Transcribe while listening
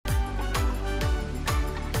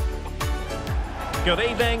Good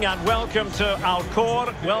evening and welcome to Al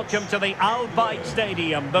Khor. Welcome to the Al Bayt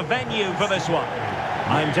Stadium, the venue for this one.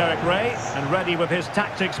 I'm Derek Ray, and ready with his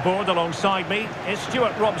tactics board alongside me is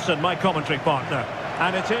Stuart Robson, my commentary partner.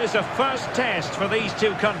 And it is a first test for these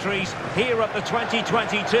two countries here at the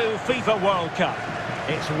 2022 FIFA World Cup.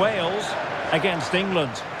 It's Wales against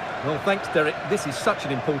England. Well, thanks, Derek. This is such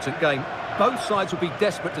an important game. Both sides will be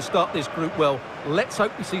desperate to start this group well. Let's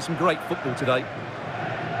hope we see some great football today.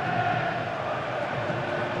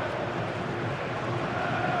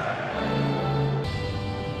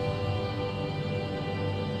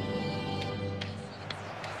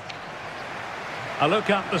 A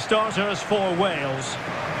look at the starters for Wales.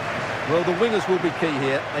 Well, the wingers will be key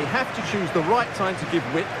here. They have to choose the right time to give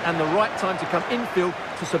width and the right time to come infield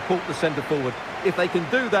to support the centre forward. If they can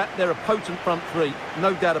do that, they're a potent front three.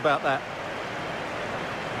 No doubt about that.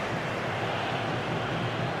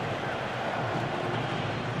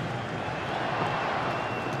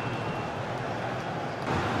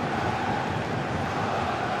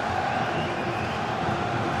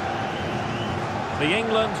 The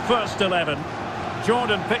England first 11.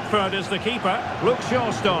 Jordan Pickford is the keeper. Luke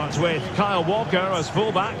Shaw starts with Kyle Walker as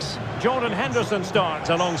fullbacks. Jordan Henderson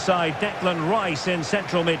starts alongside Declan Rice in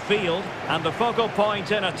central midfield. And the focal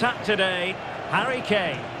point in attack today, Harry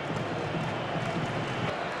Kane.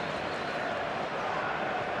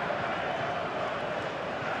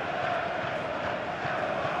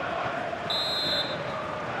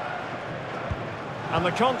 And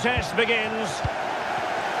the contest begins.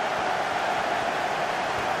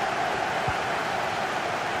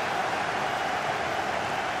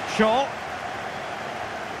 Shaw.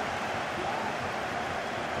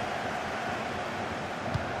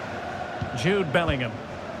 Jude Bellingham.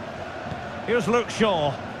 Here's Luke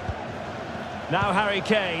Shaw. Now Harry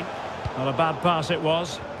Kane. Not a bad pass it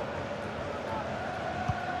was.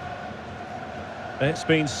 It's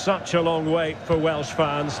been such a long wait for Welsh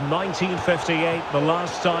fans. 1958, the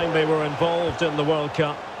last time they were involved in the World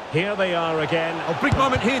Cup. Here they are again. A big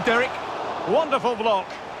moment here, Derek. Wonderful block.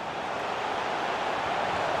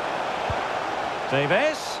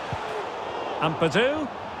 Davies. Ampadu.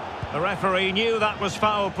 The referee knew that was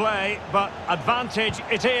foul play, but advantage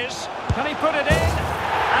it is. Can he put it in?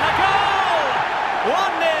 And a goal!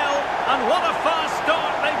 1-0, and what a fast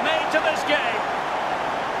start they've made to this game.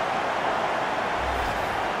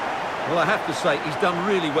 Well, I have to say, he's done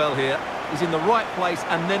really well here. He's in the right place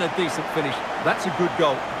and then a decent finish. That's a good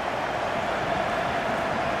goal.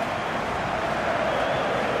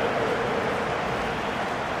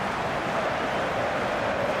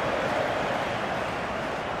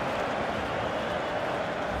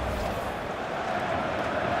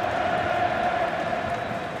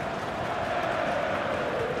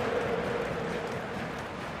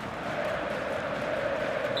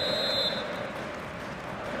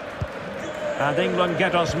 And England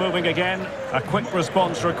get us moving again. A quick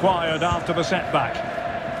response required after the setback.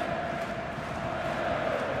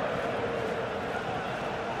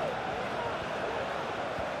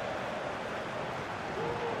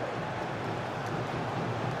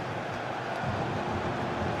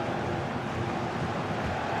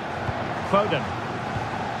 Foden.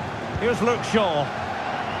 Here's Luke Shaw.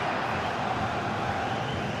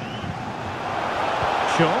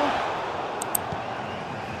 Shaw.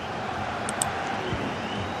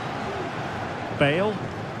 Bale.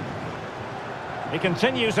 He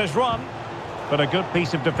continues his run, but a good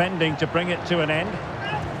piece of defending to bring it to an end.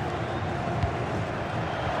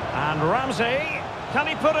 And Ramsey, can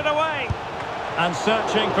he put it away? And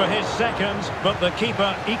searching for his second, but the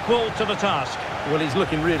keeper equal to the task. Well, he's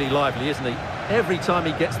looking really lively, isn't he? Every time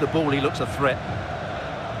he gets the ball, he looks a threat.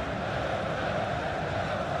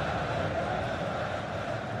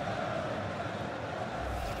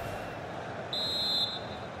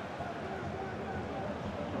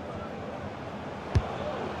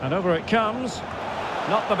 And over it comes.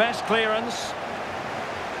 Not the best clearance.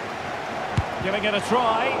 Giving it a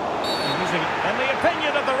try. In the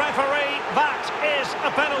opinion of the referee, that is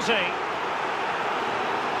a penalty.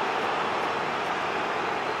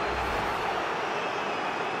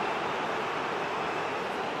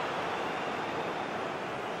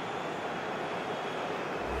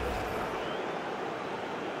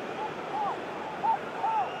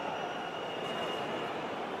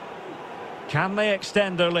 Can they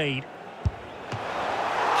extend their lead?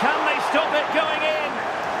 Can they stop it going in?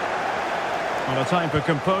 Well, a time for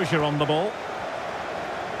composure on the ball.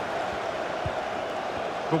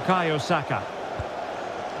 Bukayo Saka.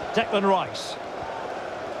 Declan Rice.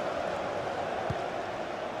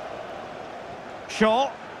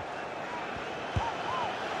 Shaw.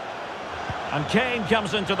 And Kane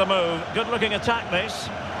comes into the move. Good-looking attack, this.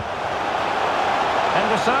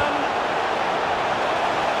 Henderson.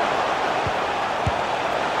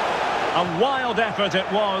 A wild effort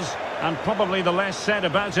it was, and probably the less said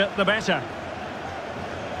about it, the better.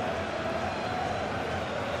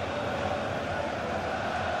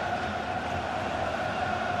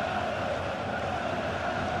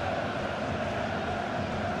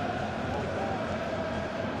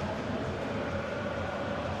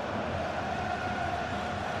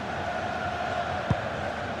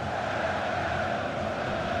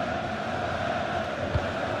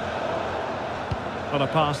 On a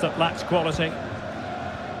pass that lacks quality.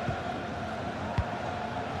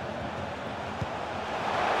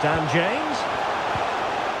 Dan James.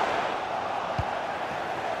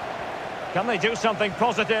 Can they do something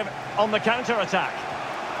positive on the counter-attack?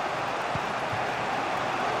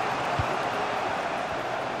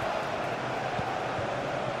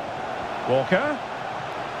 Walker.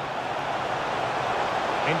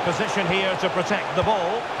 In position here to protect the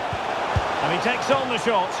ball. And he takes on the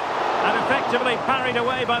shot. And effectively parried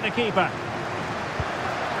away by the keeper.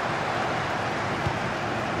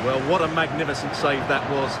 Well, what a magnificent save that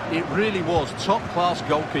was. It really was top-class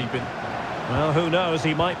goalkeeping. Well, who knows,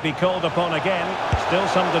 he might be called upon again. Still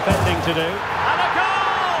some defending to do. And a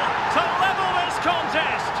goal to level this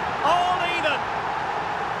contest. All even.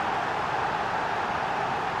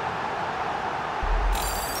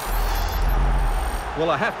 Well,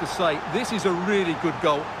 I have to say, this is a really good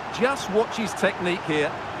goal. Just watch his technique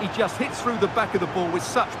here. He just hits through the back of the ball with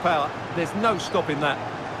such power. There's no stopping that.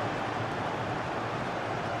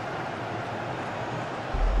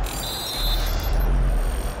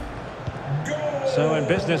 So in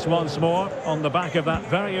business once more, on the back of that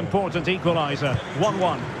very important equaliser.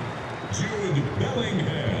 1-1. Jude Bellingham.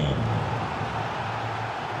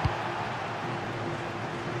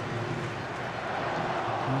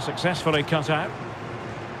 And successfully cut out.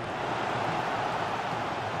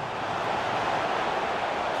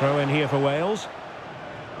 Throw in here for Wales.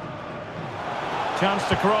 Chance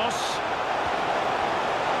to cross.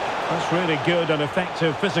 That's really good and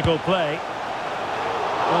effective physical play.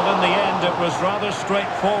 Well, in the end, it was rather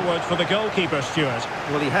straightforward for the goalkeeper, Stuart.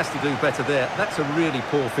 Well, he has to do better there. That's a really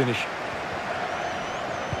poor finish.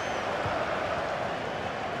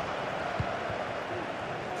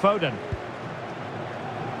 Foden.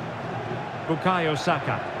 Bukayo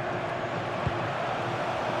Saka.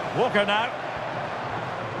 Walker now.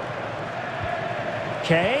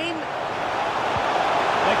 Kane.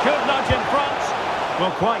 They could nudge in front.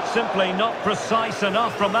 Well, quite simply not precise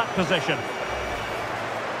enough from that position.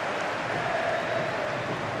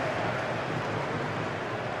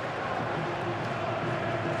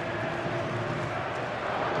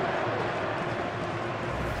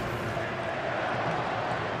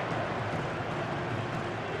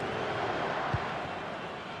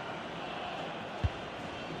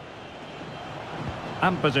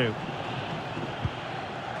 Ampadu.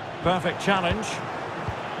 Perfect challenge.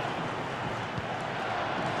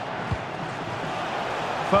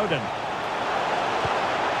 Foden.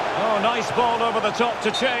 Oh, nice ball over the top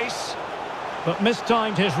to chase. But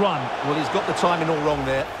mistimed his run. Well, he's got the timing all wrong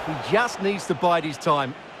there. He just needs to bide his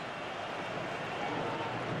time.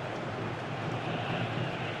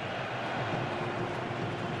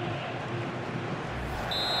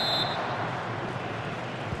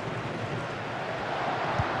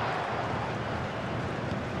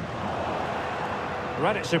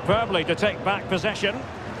 Read it superbly to take back possession.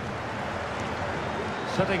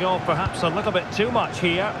 Setting off perhaps a little bit too much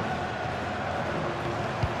here.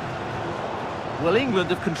 Well, England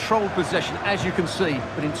have controlled possession, as you can see,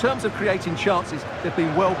 but in terms of creating chances, they've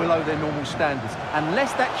been well below their normal standards.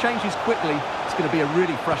 Unless that changes quickly, it's going to be a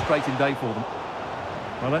really frustrating day for them.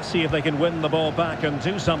 Well, let's see if they can win the ball back and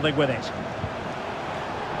do something with it.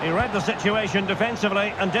 He read the situation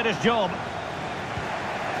defensively and did his job.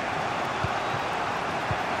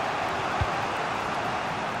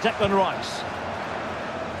 Declan Rice.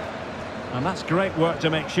 And that's great work to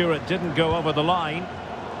make sure it didn't go over the line.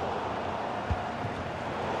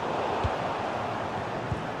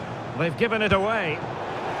 They've given it away.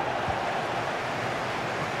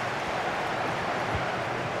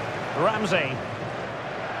 Ramsey.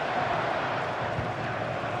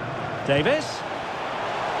 Davis.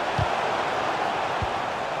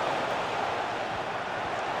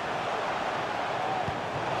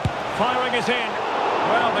 Firing it in.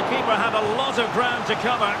 Well, the keeper had a lot of ground to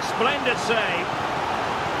cover. Splendid save.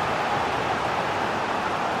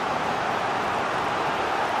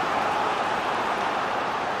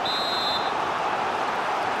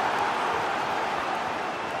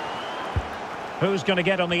 Who's going to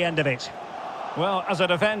get on the end of it? Well, as a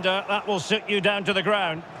defender, that will sit you down to the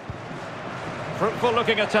ground. Fruitful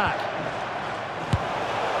looking attack.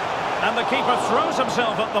 And the keeper throws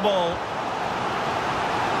himself at the ball.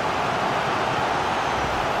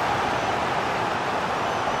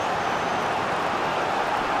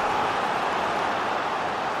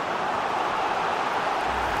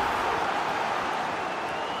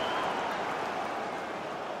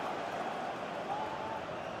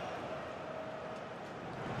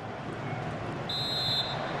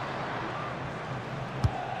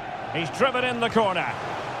 He's driven in the corner.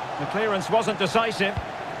 The clearance wasn't decisive.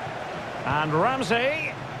 And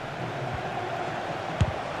Ramsey.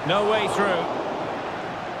 No way through.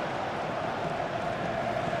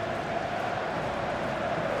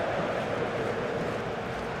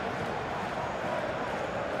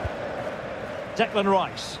 Declan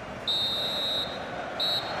Rice.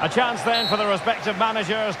 A chance then for the respective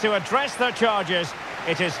managers to address their charges.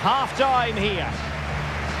 It is half-time here.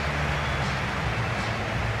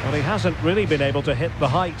 Well, he hasn't really been able to hit the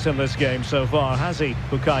heights in this game so far, has he,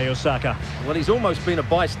 Bukayo Saka? Well, he's almost been a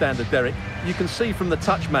bystander, Derek. You can see from the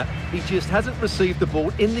touch map, he just hasn't received the ball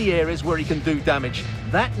in the areas where he can do damage.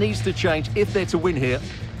 That needs to change if they're to win here.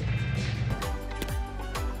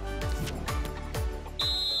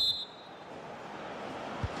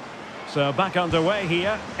 So back underway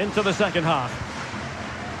here into the second half.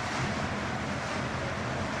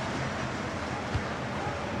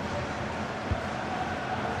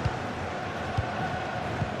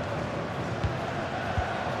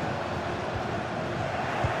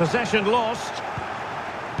 Possession lost.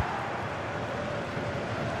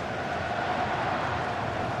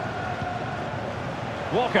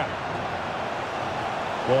 Walker.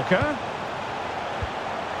 Walker.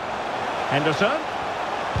 Henderson.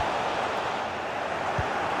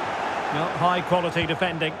 No, high quality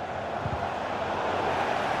defending.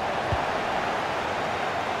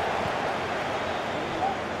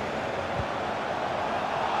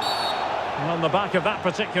 And on the back of that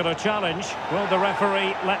particular challenge, will the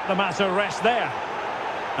referee let the matter rest there?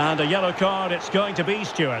 And a yellow card it's going to be,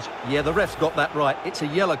 Stuart. Yeah, the ref's got that right. It's a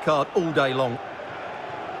yellow card all day long.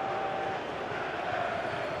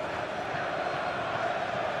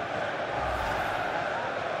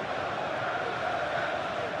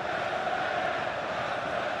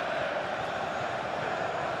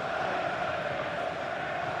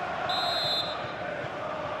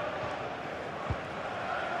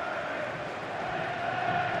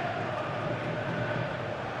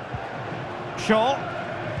 Shaw.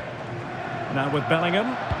 Now with Bellingham.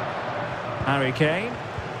 Harry Kane.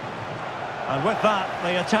 And with that,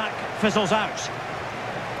 the attack fizzles out.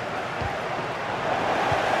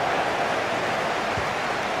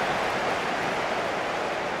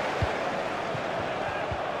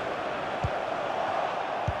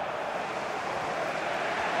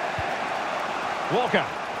 Walker.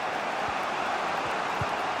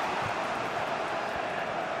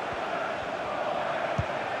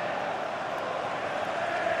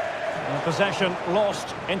 Possession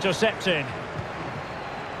lost, intercepted.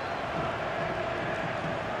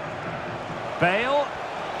 Bale.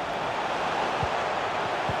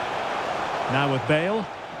 Now with Bale.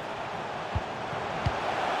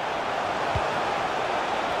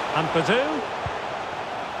 And Padu.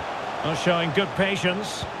 Oh, showing good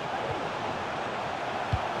patience.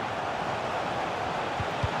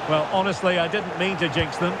 Well, honestly, I didn't mean to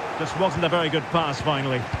jinx them. Just wasn't a very good pass,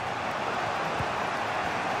 finally.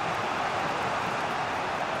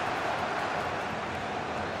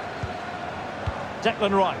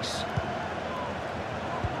 Declan Rice.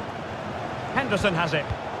 Henderson has it.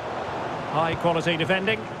 High quality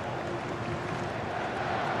defending.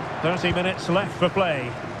 30 minutes left for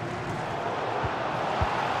play.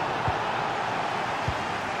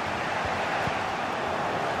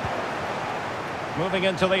 Moving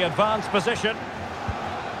into the advanced position.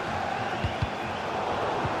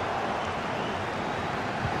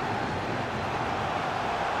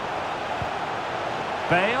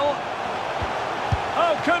 Bale.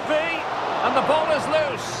 Oh, could be. And the ball is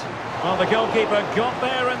loose. Well, the goalkeeper got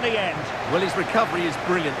there in the end. Well, his recovery is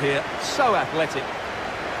brilliant here. So athletic.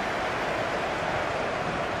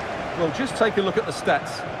 Well, just take a look at the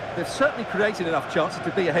stats. They've certainly created enough chances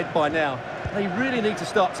to be ahead by now. They really need to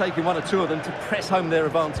start taking one or two of them to press home their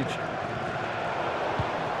advantage.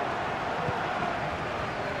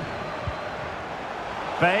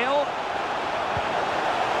 Bale.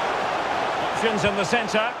 Options in the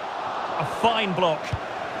centre. A fine block.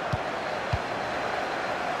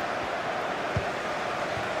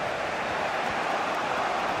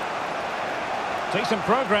 Decent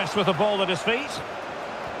progress with the ball at his feet.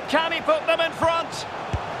 Can he put them in front?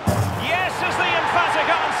 Yes, is the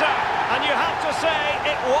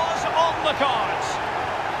the cards.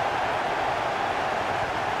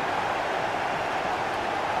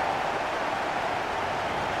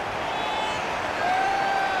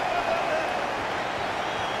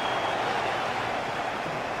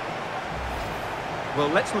 Well,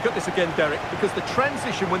 let's look at this again, Derek, because the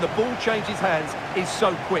transition when the ball changes hands is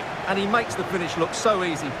so quick, and he makes the finish look so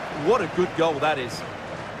easy. What a good goal that is.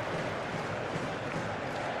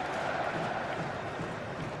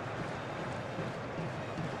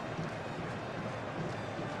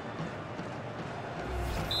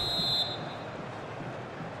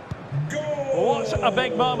 What a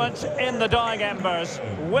big moment in the dying embers.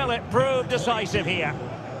 Will it prove decisive here?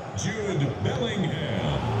 Jude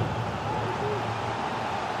Bellingham.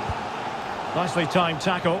 Nicely timed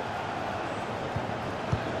tackle.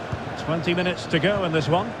 20 minutes to go in this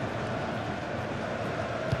one.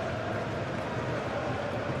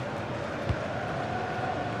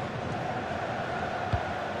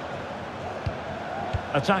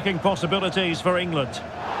 Attacking possibilities for England.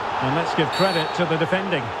 And let's give credit to the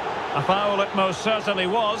defending. A foul it most certainly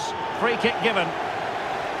was. Free kick given.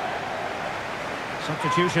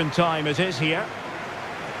 Substitution time it is here.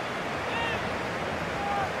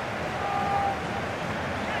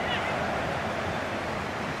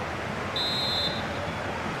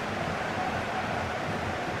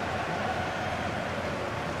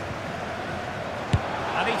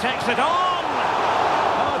 And he takes it on!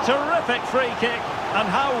 Oh, terrific free kick. And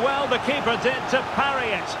how well the keeper did to parry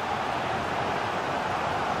it.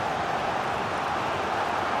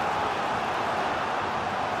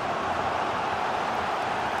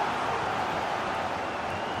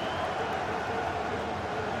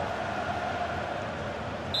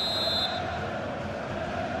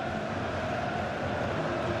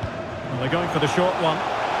 Well, they're going for the short one.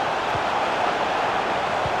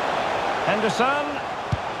 Henderson.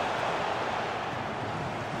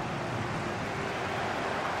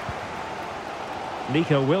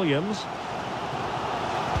 Nico Williams.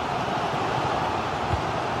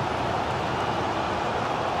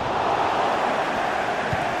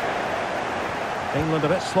 England a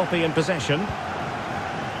bit sloppy in possession.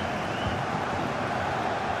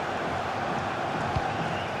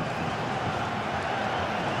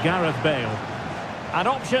 Gareth Bale. And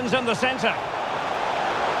options in the centre.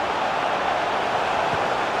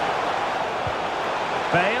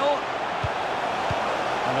 Bale.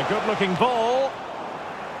 And a good-looking ball.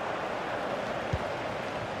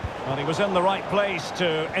 Well, he was in the right place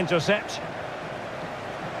to intercept.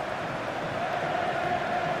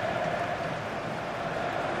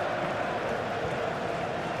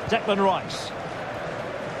 Declan Rice.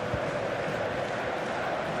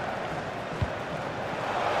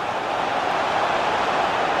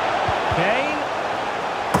 Kane.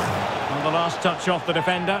 And the last touch off the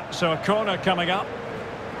defender, so a corner coming up.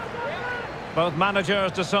 Both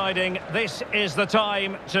managers deciding this is the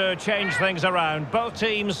time to change things around. Both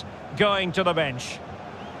teams going to the bench.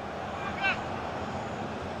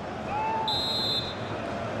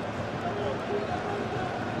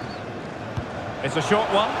 It's a short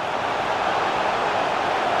one.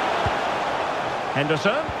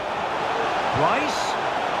 Henderson. Rice.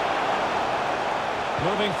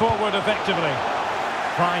 Moving forward effectively.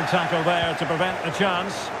 Fine tackle there to prevent the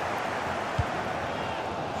chance.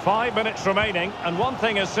 5 minutes remaining, and one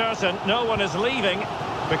thing is certain, no one is leaving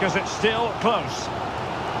because it's still close.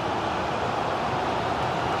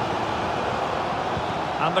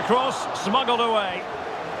 And the cross smuggled away.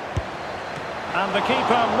 And the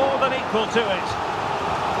keeper more than equal to it.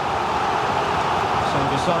 So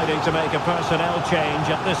deciding to make a personnel change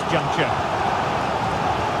at this juncture.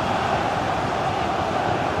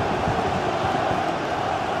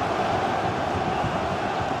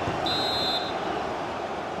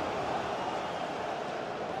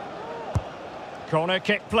 Corner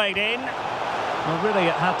kick played in. Well, really,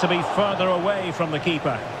 it had to be further away from the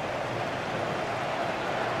keeper.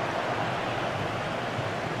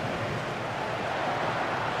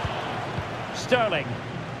 Sterling.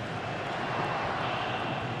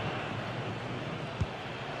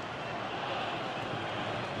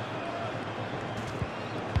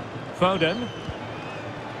 Foden.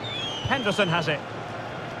 Henderson has it.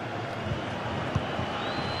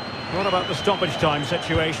 What about the stoppage time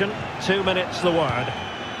situation? 2 minutes the word.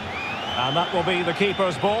 And that will be the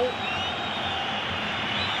keeper's ball.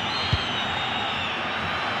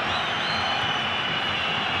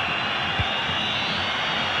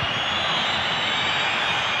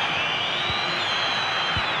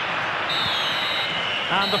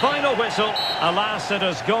 And the final whistle. Alas, it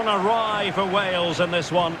has gone awry for Wales in this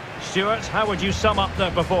one. Stuart, how would you sum up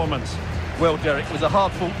their performance? Well, Derek, it was a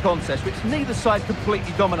hard-fought contest which neither side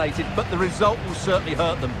completely dominated, but the result will certainly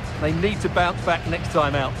hurt them. They need to bounce back next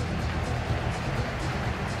time out.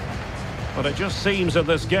 But it just seems in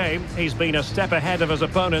this game he's been a step ahead of his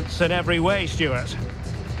opponents in every way, Stuart.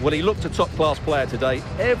 Well, he looked a top-class player today.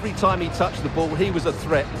 Every time he touched the ball, he was a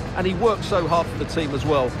threat, and he worked so hard for the team as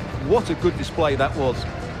well. What a good display that was.